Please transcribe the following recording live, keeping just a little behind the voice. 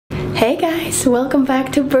Hey guys, welcome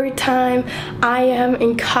back to Bird Time. I am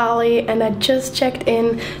in Cali and I just checked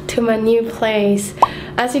in to my new place.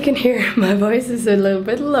 As you can hear, my voice is a little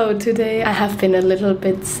bit low today. I have been a little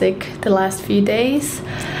bit sick the last few days.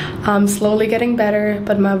 I'm slowly getting better,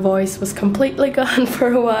 but my voice was completely gone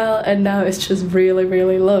for a while and now it's just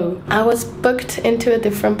really low. I was booked into a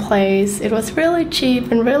different place. It was really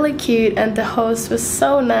cheap and really cute and the host was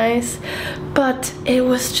so nice, but it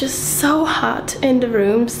was just so hot in the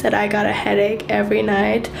rooms that I got a headache every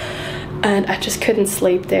night and I just couldn't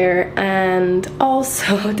sleep there. And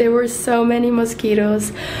also there were so many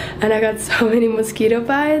mosquitoes and I got so many mosquito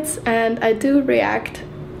bites, and I do react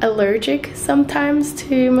allergic sometimes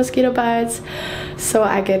to mosquito bites, so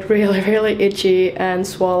I get really itchy and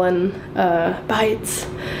swollen bites.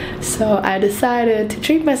 So I decided to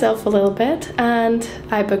treat myself a little bit and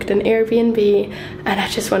I booked an Airbnb, and I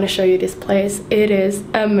just want to show you this place. It is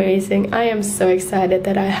amazing. I am so excited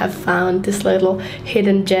that I have found this little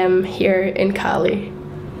hidden gem here in Cali.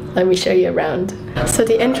 Let me show you around. So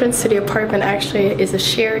the entrance to the apartment actually is a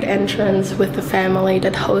shared entrance with the family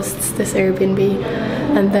that hosts this Airbnb.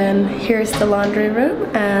 And then here's the laundry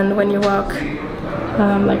room, and when you walk,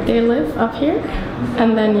 like they live up here,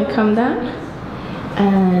 and then you come down,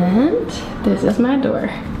 and this is my door.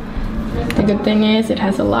 The good thing is it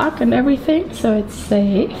has a lock and everything, so it's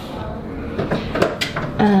safe.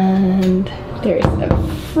 And there's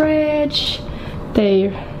a fridge. They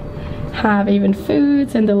have even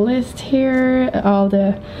foods in the list here, all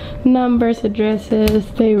the numbers, addresses.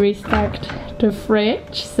 They restocked the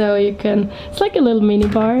fridge, so you can, it's like a little mini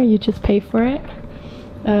bar, you just pay for it.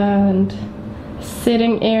 And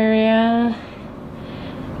sitting area,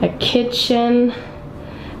 a kitchen,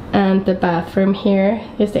 and the bathroom. Here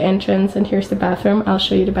is the entrance and here's the bathroom. I'll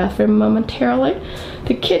show you the bathroom momentarily.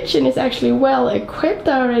 The kitchen is actually well equipped.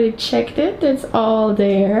 I already checked it, it's all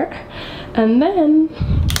there. And then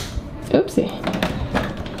oopsie,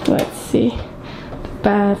 let's see, the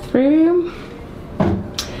bathroom.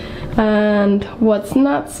 And what's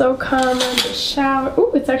not so common, the shower.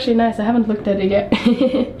 Oh, it's actually nice, I haven't looked at it yet.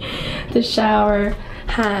 The shower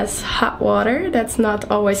has hot water. That's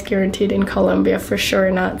not always guaranteed in Colombia, for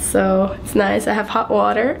sure not, so it's nice. I have hot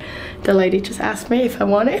water. The lady just asked me if I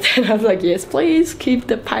want it and I was like, yes please, keep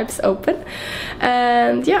the pipes open.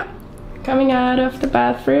 And yeah, coming out of the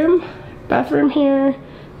bathroom here,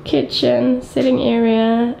 kitchen, sitting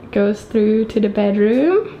area, goes through to the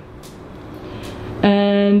bedroom,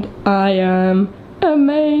 and I am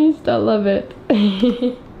amazed. I love it.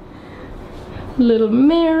 Little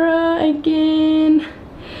mirror again,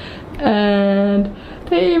 and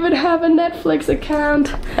they even have a Netflix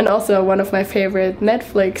account. And also one of my favorite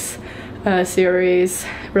Netflix series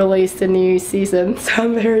released a new season, so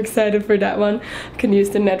I'm very excited for that one. I can use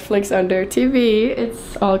the Netflix on their TV.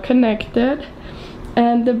 It's all connected.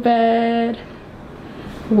 And the bed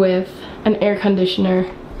with an air conditioner.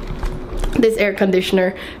 This air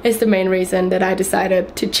conditioner is the main reason that I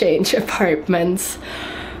decided to change apartments.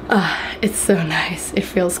 It's so nice. It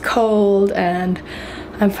feels cold and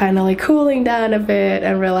I'm finally cooling down a bit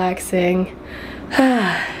and relaxing.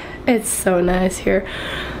 It's so nice here.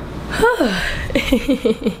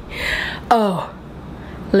 Oh,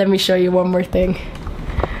 let me show you one more thing.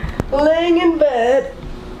 Laying in bed,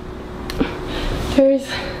 there's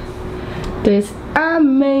this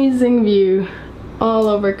amazing view all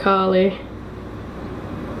over Cali.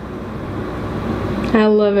 I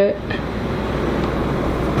love it.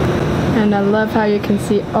 And I love how you can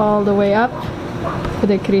see all the way up to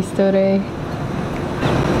the Cristo Rey.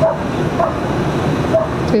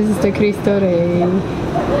 This is the Cristo Rey,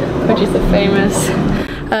 which is a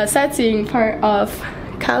famous sightseeing part of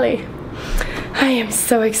Cali. I am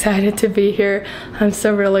so excited to be here. I'm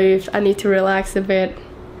so relieved. I need to relax a bit.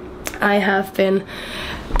 I have been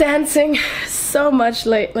dancing so much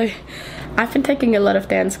lately. I've been taking a lot of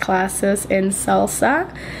dance classes in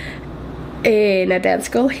salsa in a dance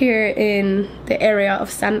school here in the area of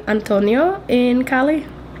San Antonio in Cali.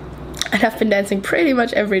 And I've been dancing pretty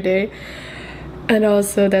much every day. And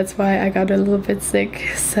also that's why I got a little bit sick.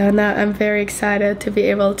 So now I'm very excited to be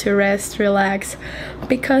able to rest, relax,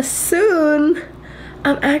 because soon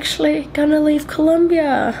I'm actually gonna leave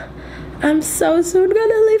Colombia. I'm so soon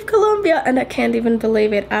gonna leave Colombia, and I can't even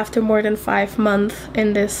believe it. After more than 5 months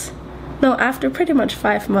in this, no, after pretty much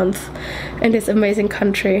 5 months in this amazing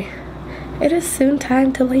country, it is soon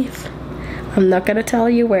time to leave. I'm not gonna tell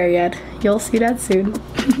you where yet. You'll see that soon.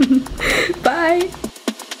 Bye.